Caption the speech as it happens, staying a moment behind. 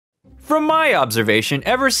From my observation,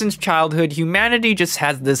 ever since childhood, humanity just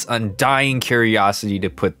has this undying curiosity to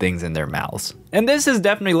put things in their mouths. And this has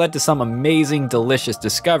definitely led to some amazing, delicious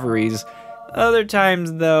discoveries. Other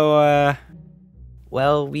times, though,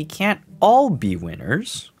 well, we can't all be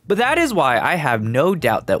winners. But that is why I have no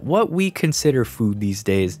doubt that what we consider food these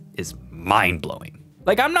days is mind-blowing.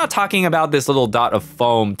 Like, I'm not talking about this little dot of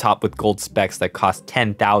foam topped with gold specks that cost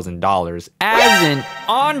 $10,000 as an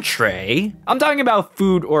entree. I'm talking about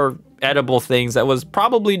food or edible things that was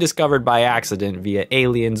probably discovered by accident via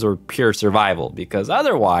aliens or pure survival, because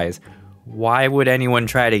otherwise, why would anyone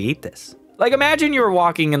try to eat this? Like, imagine you were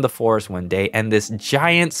walking in the forest one day and this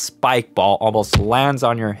giant spike ball almost lands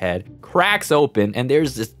on your head, cracks open, and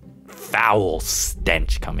there's this foul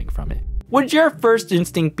stench coming from it. Would your first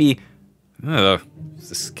instinct be, ugh, it's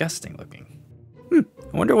disgusting looking. I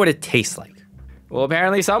wonder what it tastes like. Well,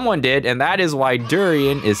 apparently someone did, and that is why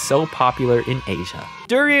durian is so popular in Asia.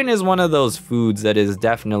 Durian is one of those foods that is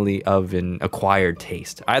definitely of an acquired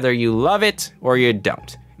taste. Either you love it or you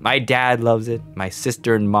don't. My dad loves it, my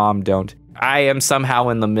sister and mom don't. I am somehow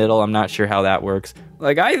in the middle, I'm not sure how that works.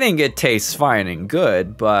 Like, I think it tastes fine and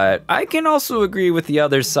good, but I can also agree with the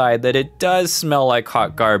other side that it does smell like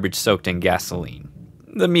hot garbage soaked in gasoline.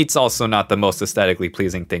 The meat's also not the most aesthetically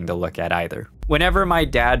pleasing thing to look at either. Whenever my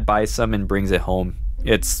dad buys some and brings it home,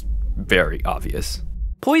 it's very obvious.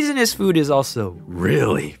 Poisonous food is also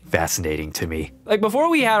really fascinating to me. Like, before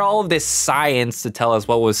we had all of this science to tell us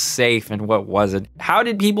what was safe and what wasn't, how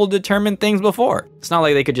did people determine things before? It's not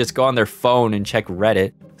like they could just go on their phone and check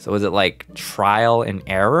Reddit. So is it like trial and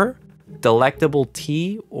error? Delectable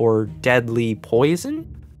tea or deadly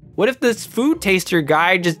poison? What if this food taster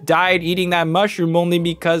guy just died eating that mushroom only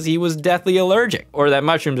because he was deathly allergic? Or that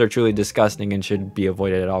mushrooms are truly disgusting and should be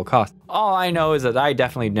avoided at all costs? All I know is that I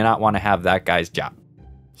definitely do not want to have that guy's job.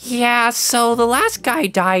 Yeah, so the last guy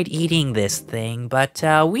died eating this thing, but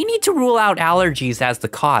we need to rule out allergies as the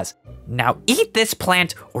cause. Now eat this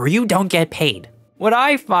plant or you don't get paid. What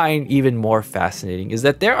I find even more fascinating is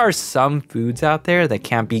that there are some foods out there that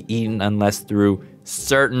can't be eaten unless through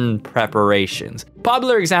certain preparations.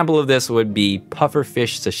 Popular example of this would be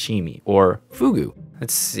pufferfish sashimi or fugu.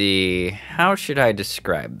 Let's see, how should I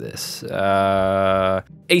describe this? A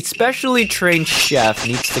specially trained chef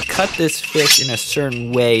needs to cut this fish in a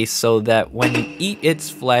certain way so that when you eat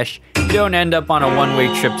its flesh, you don't end up on a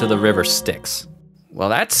one-way trip to the river Styx. Well,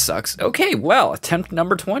 that sucks. Okay, well, attempt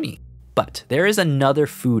number 20. But there is another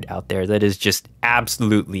food out there that is just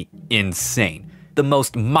absolutely insane. The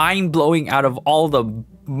most mind-blowing out of all the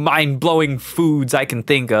mind-blowing foods I can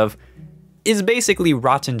think of is basically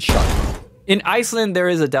rotten shark. In Iceland, there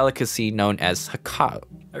is a delicacy known as hakao.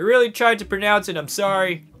 I really tried to pronounce it, I'm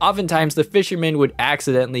sorry. Oftentimes, the fishermen would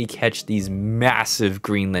accidentally catch these massive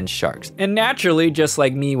Greenland sharks. And naturally, just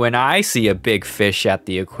like me when I see a big fish at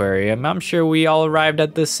the aquarium, I'm sure we all arrived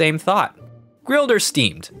at the same thought. Grilled or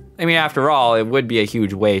steamed? I mean, after all, it would be a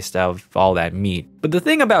huge waste of all that meat. But the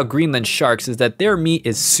thing about Greenland sharks is that their meat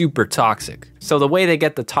is super toxic. So the way they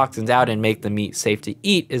get the toxins out and make the meat safe to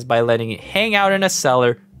eat is by letting it hang out in a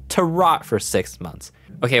cellar to rot for 6 months.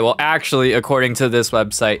 Okay, well actually, according to this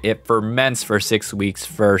website, it ferments for 6 weeks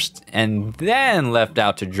first and then left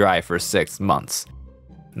out to dry for 6 months.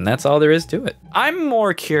 And that's all there is to it. I'm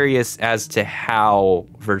more curious as to how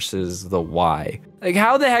versus the why. Like,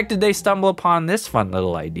 how the heck did they stumble upon this fun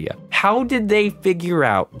little idea? How did they figure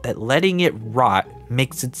out that letting it rot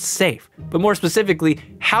makes it safe? But more specifically,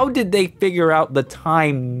 how did they figure out the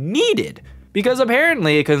time needed? Because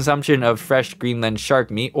apparently a consumption of fresh Greenland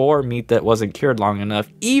shark meat or meat that wasn't cured long enough,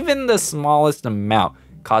 even the smallest amount,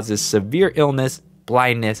 causes severe illness,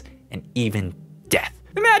 blindness, and even death.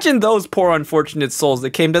 Imagine those poor unfortunate souls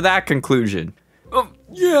that came to that conclusion. Oh,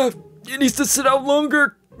 yeah, it needs to sit out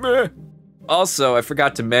longer. Also, I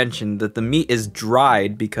forgot to mention that the meat is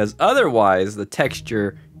dried because otherwise the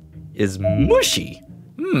texture is mushy.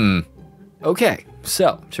 Okay,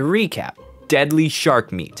 so to recap, deadly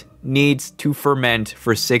shark meat needs to ferment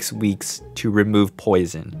for 6 weeks to remove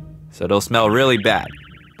poison. So it'll smell really bad.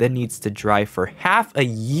 Then needs to dry for half a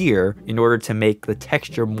year in order to make the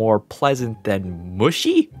texture more pleasant than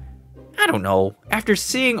mushy? I don't know. After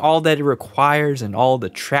seeing all that it requires and all the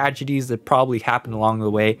tragedies that probably happened along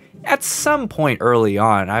the way, at some point early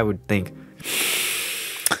on, I would think,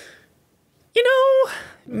 you know,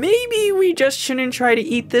 maybe we just shouldn't try to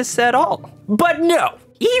eat this at all. But no,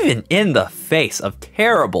 even in the face of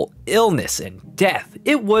terrible illness and death,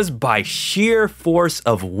 it was by sheer force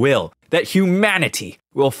of will that humanity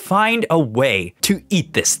will find a way to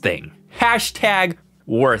eat this thing. Hashtag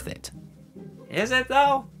worth it. Is it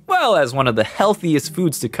though? Well, as one of the healthiest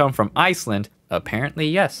foods to come from Iceland, Apparently,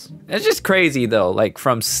 yes. It's just crazy though, like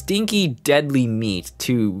from stinky, deadly meat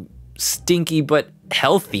to stinky but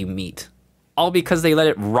healthy meat. All because they let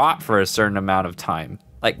it rot for a certain amount of time.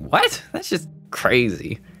 Like, what? That's just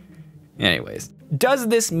crazy. Anyways, does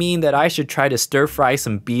this mean that I should try to stir fry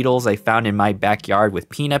some beetles I found in my backyard with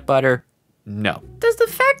peanut butter? No. Does the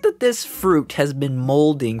fact that this fruit has been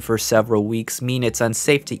molding for several weeks mean it's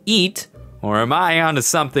unsafe to eat? Or am I onto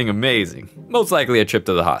something amazing? Most likely a trip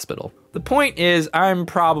to the hospital. The point is, I'm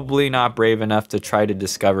probably not brave enough to try to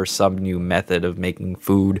discover some new method of making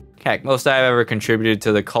food. Heck, most I've ever contributed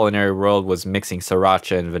to the culinary world was mixing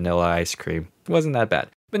sriracha and vanilla ice cream. It wasn't that bad.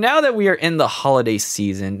 But now that we are in the holiday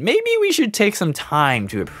season, maybe we should take some time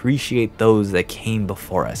to appreciate those that came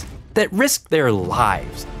before us, that risked their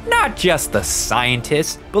lives. Not just the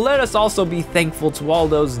scientists, but let us also be thankful to all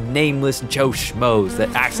those nameless Joe Schmoes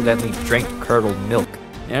that accidentally drank curdled milk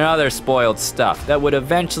and other spoiled stuff that would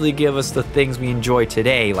eventually give us the things we enjoy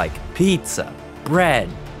today, like pizza, bread,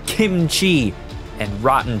 kimchi, and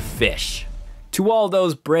rotten fish. To all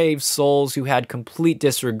those brave souls who had complete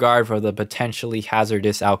disregard for the potentially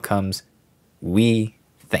hazardous outcomes, we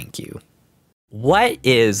thank you. What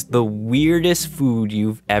is the weirdest food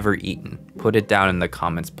you've ever eaten? Put it down in the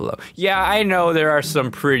comments below. Yeah, I know there are some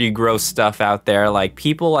pretty gross stuff out there. Like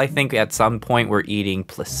people, I think at some point were eating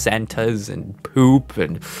placentas and poop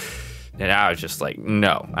and I was just like,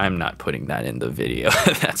 no, I'm not putting that in the video.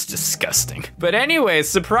 That's disgusting. But anyways,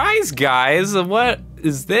 surprise guys, what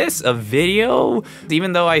is this, a video?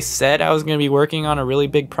 Even though I said I was gonna be working on a really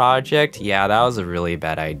big project, yeah, that was a really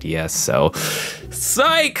bad idea, so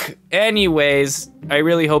psych! Anyways, I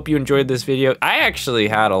really hope you enjoyed this video. I actually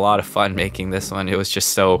had a lot of fun making this one. It was just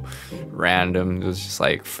so random. It was just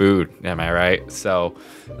like food, am I right? So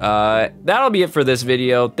that'll be it for this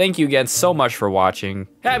video. Thank you again so much for watching.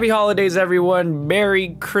 Happy holidays, everyone.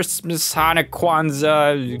 Merry Christmas, Hanukkah,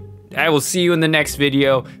 Kwanzaa. I will see you in the next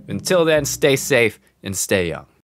video. Until then, stay safe and stay young.